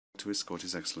to escort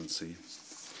His Excellency.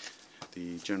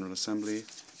 The General Assembly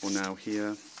will now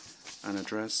hear an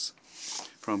address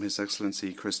from His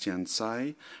Excellency Christian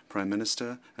Ntsay, Prime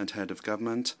Minister and Head of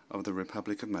Government of the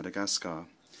Republic of Madagascar.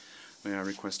 May I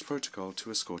request protocol to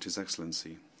escort His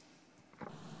Excellency.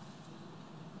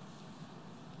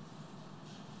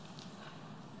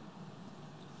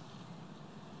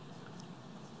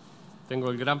 Tengo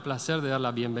el gran placer de dar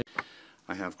la bienvenida.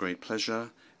 I have great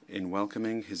pleasure in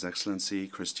welcoming His Excellency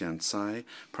Christian Ntsay,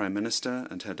 Prime Minister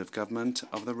and Head of Government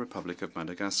of the Republic of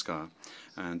Madagascar,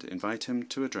 and invite him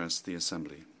to address the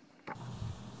Assembly.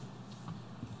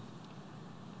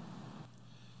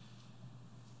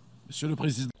 Monsieur le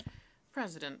Président.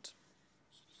 President,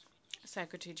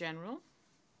 Secretary General,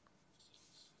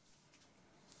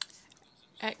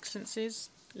 Excellencies,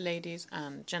 ladies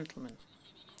and gentlemen.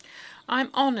 I'm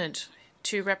honoured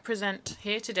to represent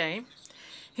here today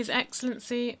His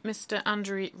Excellency Mr.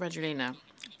 Andry Rajoelina,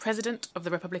 President of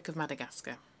the Republic of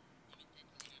Madagascar,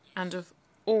 and of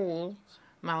all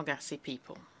Malagasy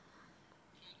people.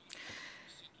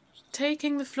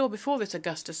 Taking the floor before this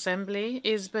august assembly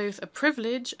is both a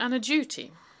privilege and a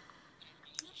duty,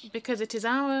 because it is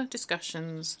our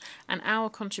discussions and our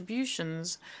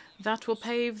contributions that will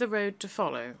pave the road to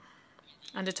follow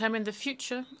and determine the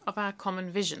future of our common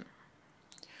vision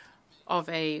of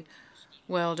a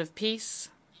world of peace,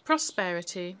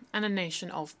 prosperity, and a nation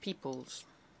of peoples.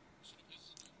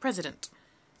 President,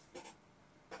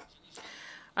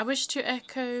 I wish to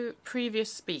echo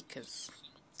previous speakers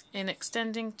in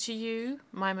extending to you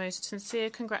my most sincere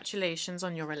congratulations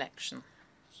on your election.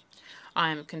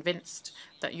 I am convinced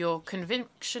that your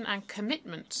conviction and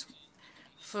commitment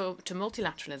to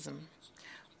multilateralism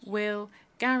will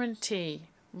guarantee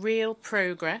real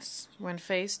progress when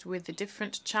faced with the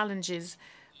different challenges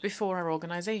before our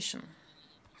organisation,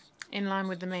 in line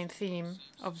with the main theme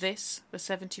of this, the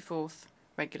 74th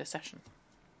regular session.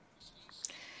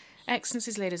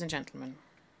 Excellencies, ladies and gentlemen,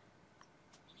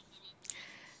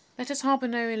 let us harbour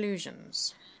no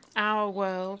illusions. Our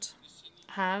world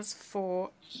has, for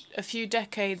a few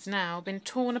decades now, been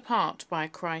torn apart by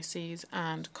crises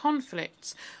and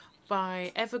conflicts,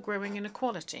 by ever-growing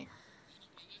inequality.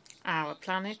 Our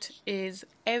planet is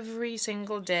every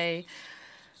single day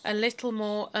a little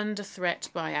more under threat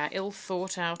by our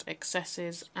ill-thought-out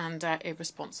excesses and our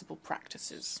irresponsible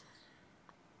practices.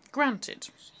 Granted,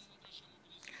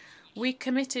 we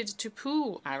committed to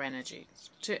pool our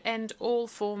energies, to end all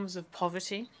forms of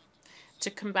poverty, to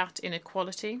combat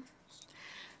inequality,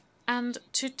 and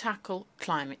to tackle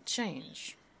climate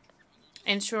change,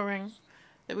 ensuring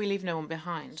that we leave no one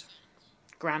behind.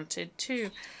 Granted, too,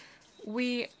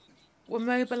 we were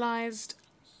mobilised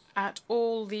at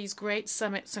all these great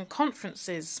summits and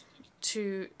conferences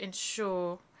to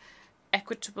ensure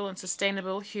equitable and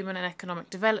sustainable human and economic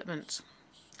development.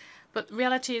 But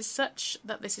reality is such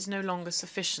that this is no longer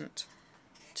sufficient.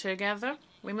 Together,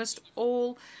 we must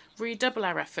all redouble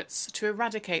our efforts to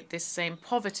eradicate this same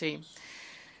poverty,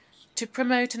 to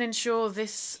promote and ensure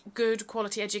this good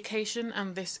quality education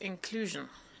and this inclusion.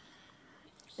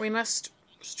 We must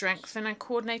strengthen and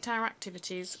coordinate our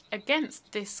activities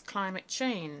against this climate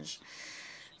change,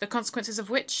 the consequences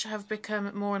of which have become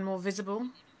more and more visible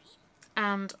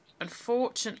and,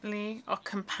 unfortunately, are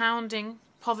compounding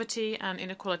poverty and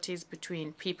inequalities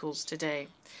between peoples today.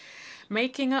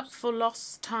 Making up for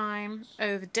lost time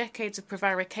over decades of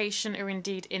prevarication or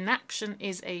indeed inaction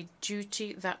is a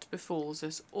duty that befalls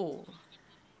us all.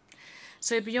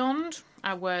 So beyond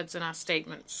our words and our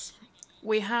statements,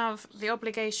 we have the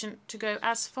obligation to go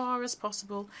as far as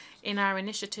possible in our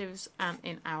initiatives and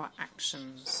in our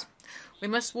actions. We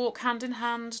must walk hand in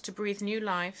hand to breathe new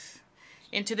life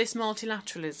into this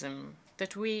multilateralism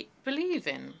that we believe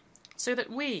in, so that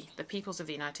we, the peoples of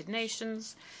the United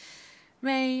Nations,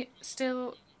 may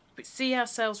still see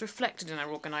ourselves reflected in our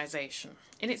organisation,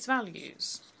 in its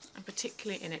values, and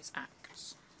particularly in its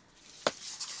acts.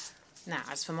 Now,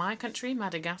 as for my country,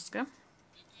 Madagascar,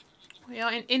 we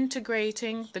are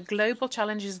integrating the global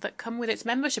challenges that come with its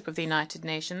membership of the United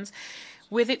Nations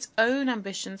with its own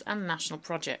ambitions and national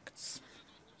projects.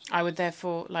 I would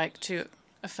therefore like to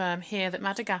affirm here that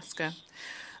Madagascar,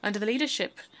 under the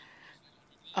leadership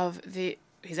of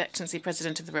His Excellency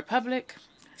President of the Republic,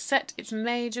 set its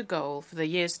major goal for the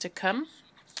years to come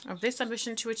of this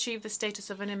ambition to achieve the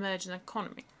status of an emerging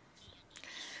economy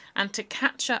and to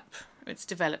catch up its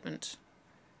development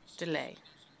delay.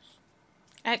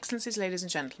 Excellencies, ladies and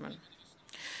gentlemen,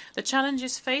 the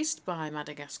challenges faced by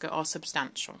Madagascar are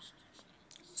substantial.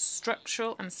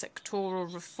 Structural and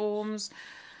sectoral reforms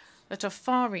that are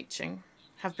far-reaching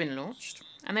have been launched,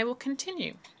 and they will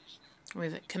continue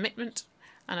with commitment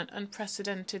and an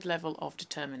unprecedented level of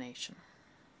determination.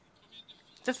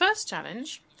 The first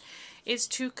challenge is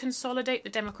to consolidate the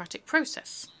democratic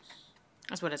process,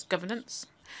 as well as governance,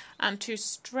 and to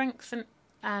strengthen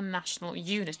our national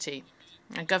unity.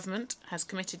 Our government has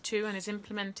committed to and is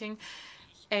implementing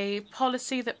a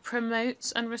policy that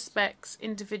promotes and respects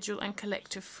individual and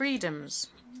collective freedoms,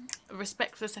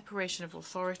 respect for the separation of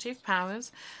authority, of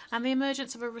powers, and the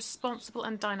emergence of a responsible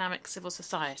and dynamic civil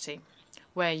society,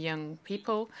 where young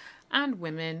people and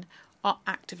women are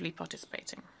actively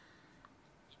participating.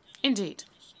 Indeed,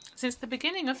 since the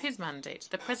beginning of his mandate,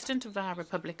 the President of our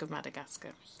Republic of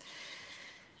Madagascar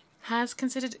has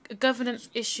considered governance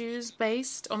issues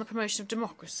based on the promotion of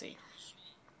democracy,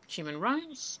 human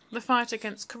rights, the fight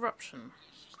against corruption,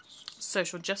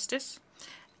 social justice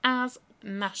as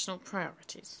national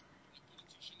priorities.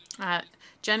 Our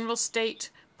general state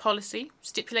policy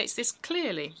stipulates this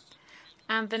clearly,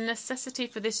 and the necessity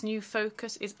for this new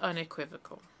focus is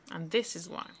unequivocal. And this is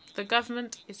why the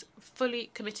government is fully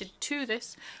committed to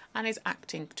this and is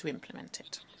acting to implement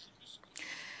it.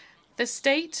 The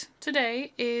state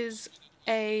today is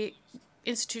an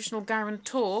institutional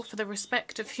guarantor for the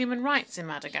respect of human rights in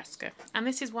Madagascar, and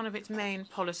this is one of its main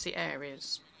policy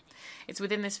areas. It's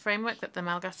within this framework that the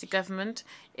Malagasy government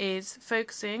is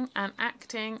focusing and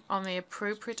acting on the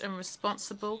appropriate and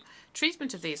responsible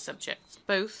treatment of these subjects,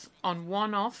 both on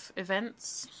one-off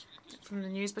events from the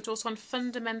news, but also on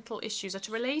fundamental issues that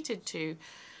are related to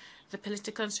the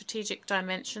political and strategic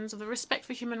dimensions of the respect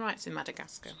for human rights in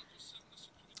Madagascar.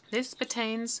 This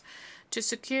pertains to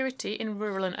security in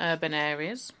rural and urban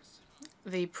areas,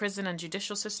 the prison and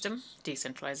judicial system,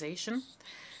 decentralisation,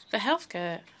 the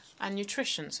healthcare and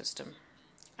nutrition system,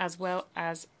 as well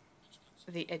as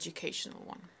the educational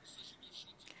one.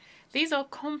 These are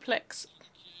complex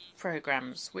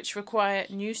programmes which require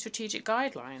new strategic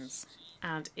guidelines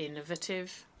and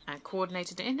innovative and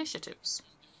coordinated initiatives,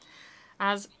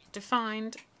 as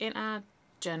defined in our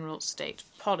general state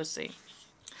policy.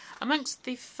 Amongst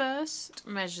the first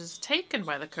measures taken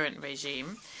by the current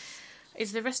regime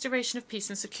is the restoration of peace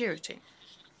and security.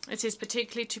 It is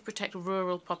particularly to protect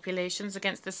rural populations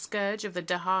against the scourge of the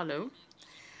Dahalo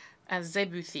as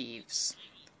Zebu thieves,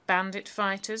 bandit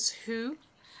fighters who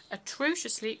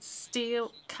atrociously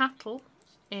steal cattle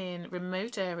in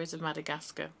remote areas of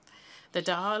Madagascar. The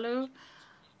Dahalo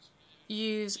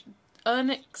use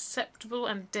unacceptable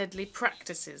and deadly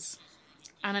practices,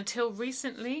 and until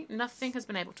recently, nothing has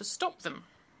been able to stop them.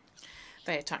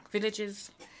 They attack villages,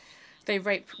 they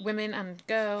rape women and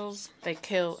girls, they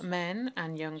kill men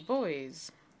and young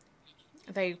boys.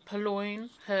 They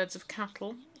purloin herds of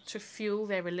cattle to fuel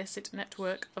their illicit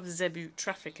network of Zebu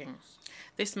trafficking.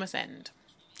 This must end.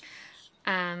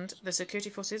 And the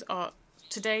security forces are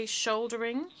today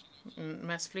shouldering,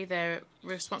 mercifully, their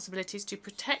responsibilities to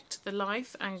protect the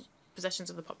life and possessions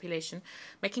of the population,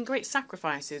 making great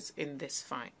sacrifices in this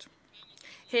fight.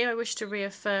 Here I wish to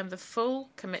reaffirm the full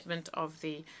commitment of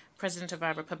the President of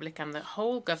our Republic and the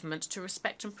whole government to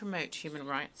respect and promote human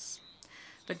rights.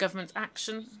 The government's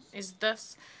action is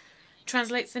thus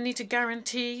translates the need to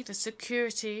guarantee the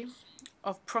security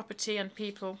of property and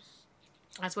people,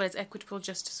 as well as equitable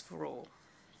justice for all.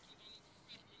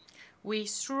 We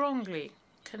strongly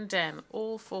condemn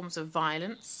all forms of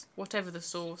violence, whatever the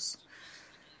source,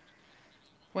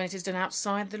 when it is done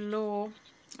outside the law,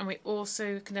 and we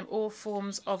also condemn all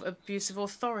forms of abuse of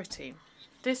authority.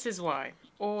 This is why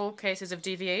all cases of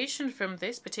deviation from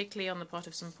this, particularly on the part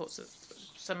of some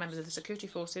members of the security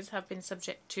forces, have been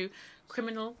subject to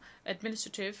criminal,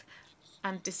 administrative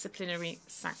and disciplinary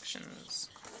sanctions.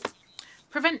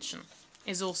 Prevention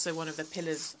is also one of the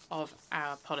pillars of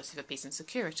our policy for peace and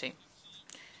security.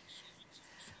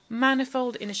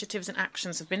 Manifold initiatives and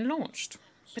actions have been launched,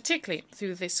 particularly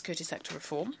through this security sector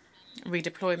reform,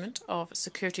 redeployment of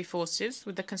security forces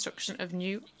with the construction of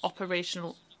new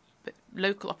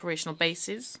local operational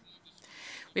bases.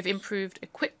 We've improved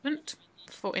equipment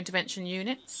for intervention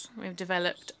units. We've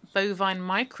developed bovine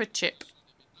microchip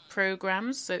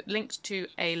programs linked to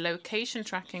a location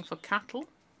tracking for cattle.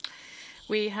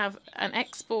 We have an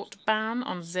export ban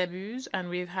on zebus, and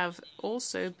we have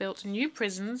also built new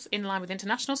prisons in line with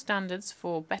international standards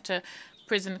for better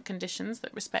prison conditions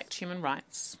that respect human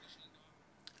rights.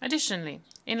 Additionally,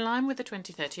 in line with the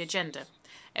 2030 Agenda,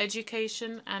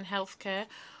 education and healthcare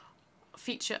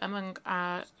feature among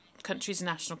our country's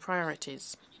national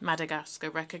priorities. Madagascar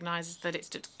recognises that its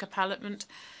development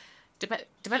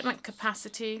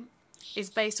capacity is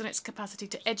based on its capacity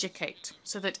to educate,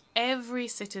 so that every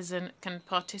citizen can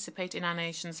participate in our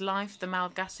nation's life. The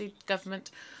Malagasy government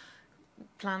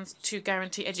plans to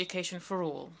guarantee education for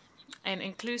all. An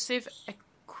inclusive,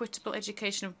 equitable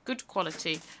education of good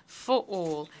quality for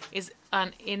all is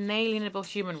an inalienable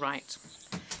human right.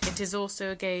 It is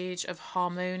also a gauge of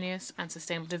harmonious and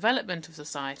sustainable development of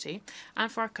society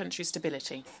and for our country's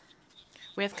stability.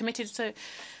 We have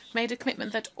made a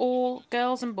commitment that all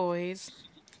girls and boys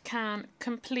can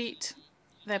complete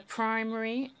their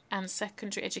primary and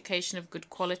secondary education of good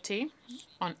quality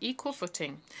on equal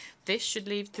footing. This should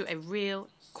lead to a real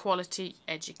quality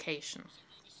education.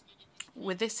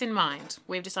 With this in mind,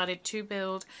 we've decided to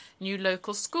build new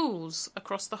local schools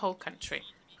across the whole country.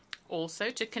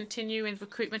 Also, to continue in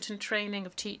recruitment and training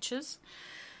of teachers,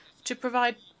 to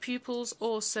provide pupils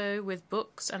also with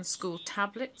books and school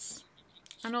tablets,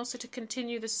 and also to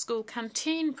continue the school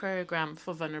canteen programme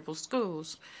for vulnerable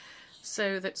schools,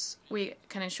 so that we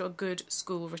can ensure good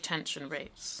school retention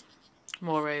rates.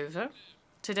 Moreover,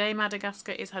 today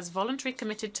Madagascar has voluntarily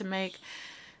committed to make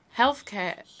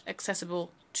healthcare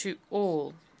accessible to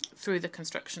all through the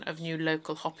construction of new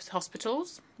local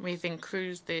hospitals. We've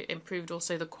improved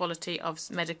also the quality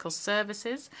of medical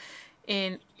services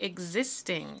in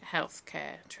existing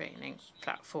healthcare training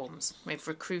platforms. We've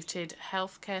recruited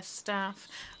healthcare staff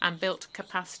and built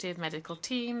capacity of medical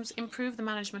teams, improved the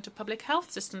management of public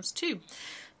health systems too,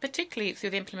 particularly through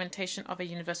the implementation of a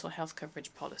universal health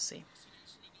coverage policy.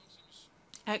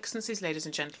 Excellencies, ladies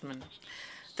and gentlemen,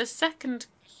 the second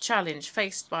challenge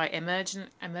faced by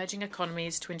emerging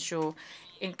economies to ensure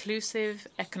inclusive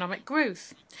economic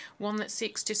growth, one that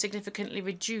seeks to significantly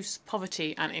reduce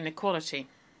poverty and inequality.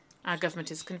 Our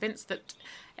government is convinced that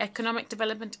economic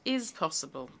development is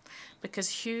possible because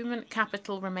human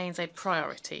capital remains a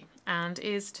priority and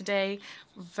is today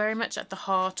very much at the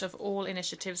heart of all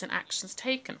initiatives and actions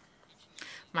taken.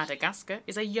 Madagascar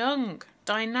is a young,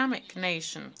 dynamic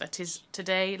nation that is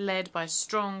today led by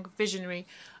strong, visionary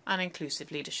and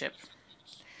inclusive leadership.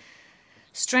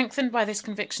 Strengthened by this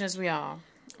conviction as we are,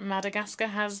 Madagascar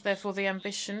has therefore the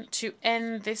ambition to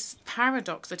end this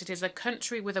paradox that it is a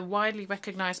country with a widely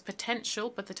recognised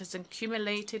potential but that has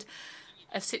accumulated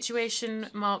a situation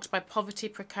marked by poverty,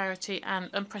 precarity and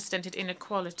unprecedented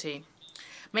inequality.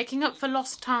 Making up for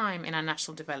lost time in our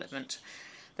national development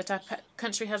that our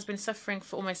country has been suffering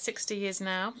for almost 60 years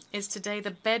now is today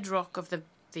the bedrock of the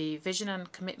vision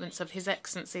and commitments of His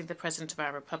Excellency the President of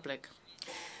our Republic.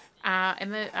 Our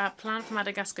plan for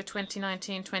Madagascar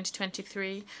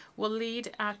 2019-2023 will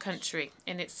lead our country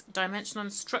in its dimensional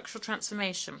and structural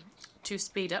transformation to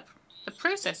speed up the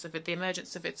process of the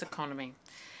emergence of its economy.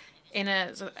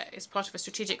 As part of a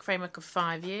strategic framework of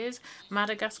 5 years,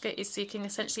 Madagascar is seeking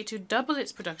essentially to double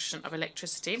its production of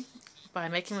electricity by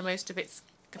making the most of its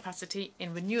capacity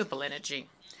in renewable energy.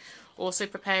 Also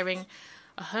preparing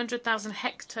 100,000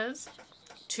 hectares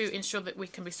to ensure that we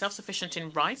can be self-sufficient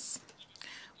in rice.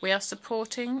 We are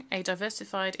supporting a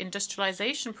diversified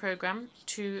industrialisation programme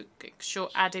to ensure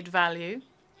added value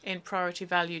in priority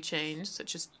value chains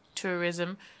such as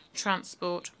tourism,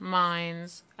 transport,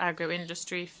 mines,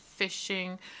 agro-industry,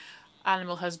 fishing,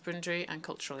 animal husbandry and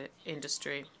cultural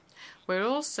industry. We're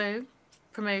also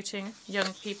promoting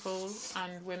young people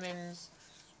and women's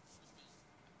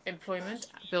employment,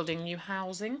 building new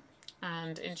housing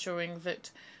and ensuring that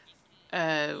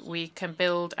we can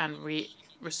build and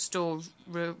restore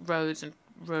roads and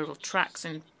rural tracks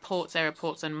in ports,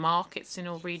 airports and markets in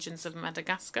all regions of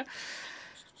Madagascar.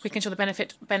 We can ensure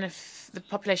the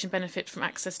population benefit from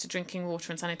access to drinking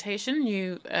water and sanitation,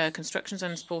 new constructions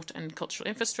and sport and cultural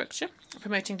infrastructure,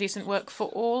 promoting decent work for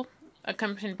all,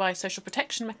 accompanied by social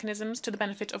protection mechanisms to the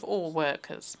benefit of all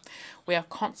workers. We are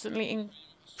constantly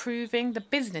improving the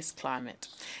business climate,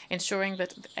 ensuring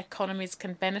that economies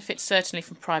can benefit certainly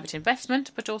from private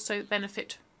investment, but also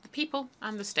benefit the people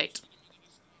and the state.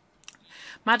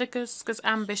 Madagascar's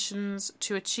ambitions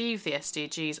to achieve the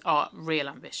SDGs are real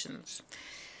ambitions.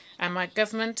 And my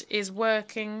government is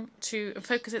working to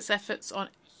focus its efforts on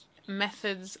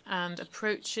methods and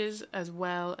approaches as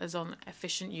well as on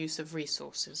efficient use of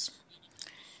resources.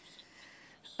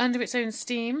 Under its own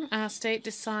steam, our state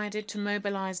decided to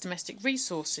mobilise domestic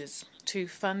resources to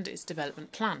fund its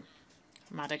development plan.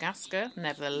 Madagascar,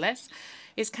 nevertheless,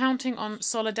 is counting on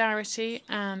solidarity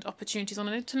and opportunities on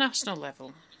an international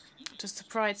level to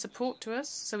provide support to us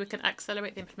so we can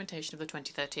accelerate the implementation of the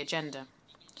 2030 Agenda.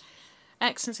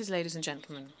 Excellencies, ladies and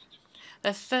gentlemen,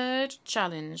 the third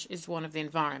challenge is one of the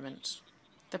environment.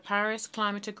 The Paris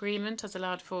Climate Agreement has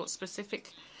allowed for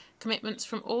specific commitments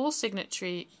from all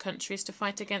signatory countries to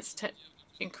fight against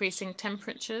increasing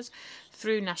temperatures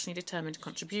through nationally determined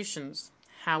contributions.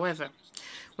 However,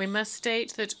 we must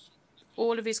state that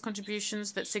all of these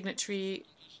contributions that signatory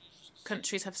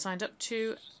countries have signed up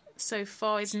to so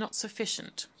far is not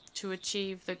sufficient to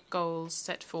achieve the goals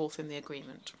set forth in the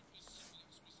agreement.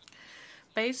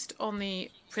 Based on the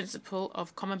principle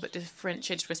of common but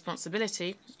differentiated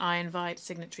responsibility, I invite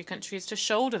signatory countries to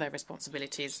shoulder their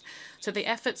responsibilities so the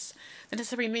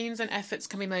necessary means and efforts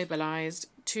can be mobilised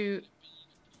to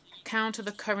counter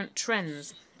the current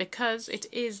trends, because it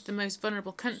is the most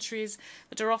vulnerable countries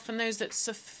that are often those that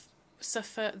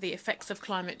suffer the effects of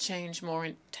climate change more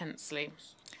intensely.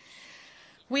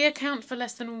 We account for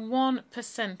less than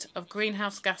 1% of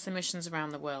greenhouse gas emissions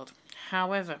around the world.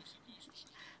 However,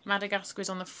 Madagascar is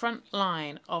on the front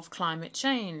line of climate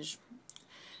change.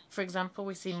 For example,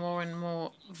 we see more and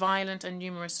more violent and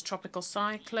numerous tropical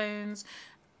cyclones,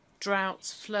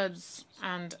 droughts, floods,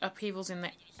 and upheavals in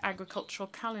the agricultural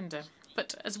calendar.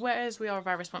 But as well as we are of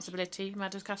our responsibility,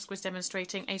 Madagascar is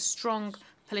demonstrating a strong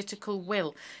political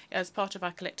will as part of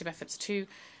our collective efforts to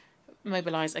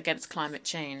mobilise against climate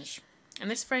change. In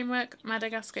this framework,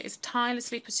 Madagascar is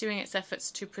tirelessly pursuing its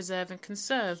efforts to preserve and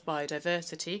conserve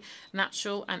biodiversity,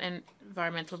 natural and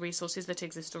environmental resources that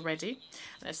exist already.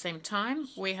 At the same time,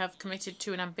 we have committed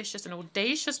to an ambitious and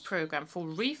audacious programme for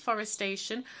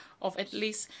reforestation of at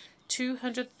least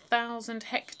 200,000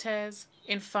 hectares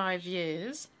in 5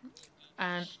 years,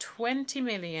 and 20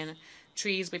 million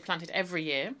trees will be planted every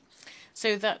year,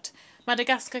 so that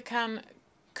Madagascar can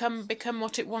become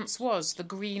what it once was, the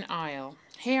Green Isle.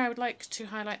 Here I would like to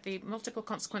highlight the multiple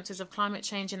consequences of climate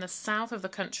change in the south of the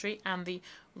country and the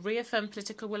reaffirmed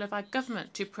political will of our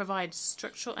government to provide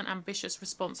structural and ambitious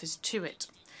responses to it.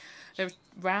 The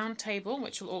round table,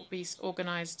 which will be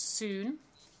organised soon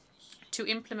to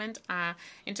implement our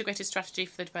integrated strategy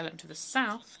for the development of the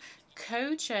south,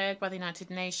 co-chaired by the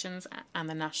United Nations and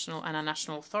our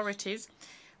national authorities,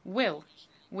 will,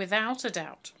 without a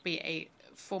doubt, be a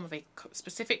form of a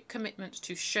specific commitment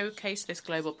to showcase this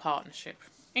global partnership.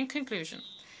 In conclusion,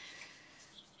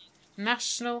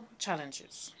 national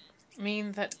challenges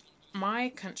mean that my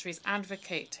country is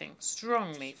advocating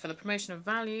strongly for the promotion of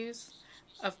values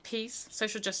of peace,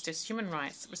 social justice, human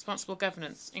rights, responsible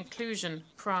governance, inclusion,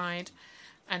 pride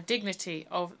and dignity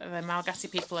of the Malagasy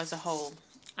people as a whole.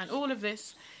 And all of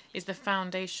this is the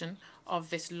foundation of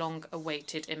this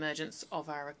long-awaited emergence of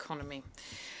our economy.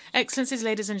 Excellencies,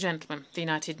 ladies and gentlemen, the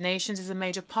United Nations is a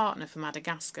major partner for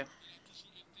Madagascar.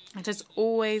 It has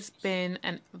always been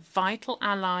a vital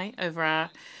ally over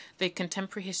the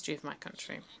contemporary history of my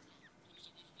country.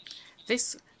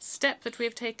 This step that we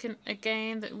have taken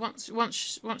again, that once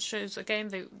shows again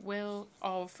the will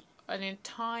of an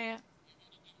entire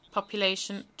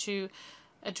population to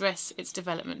address its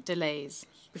development delays.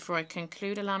 Before I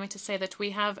conclude, allow me to say that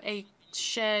we have a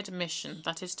shared mission,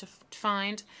 that is to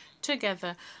find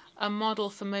together a model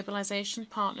for mobilisation,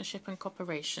 partnership and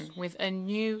cooperation with a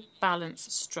new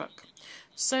balance struck,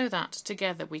 so that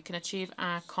together we can achieve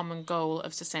our common goal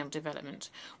of sustainable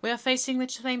development. We are facing the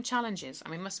same challenges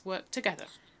and we must work together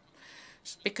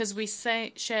because we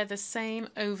share the same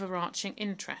overarching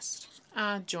interest,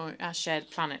 our shared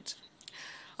planet.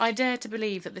 I dare to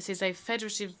believe that this is a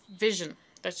federative vision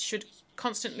that should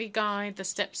constantly guide the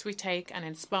steps we take and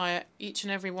inspire each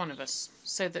and every one of us,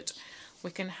 so that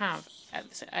we can have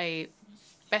a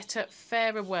better,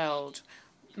 fairer world,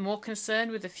 more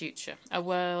concerned with the future, a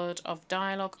world of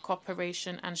dialogue,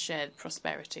 cooperation and shared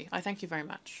prosperity. I thank you very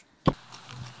much.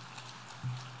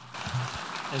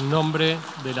 En nombre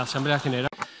de la Asamblea General.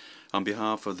 On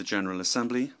behalf of the General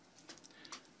Assembly,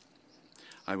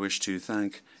 I wish to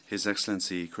thank His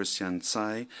Excellency Christian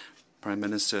Ntsay, Prime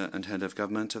Minister and Head of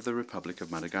Government of the Republic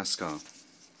of Madagascar.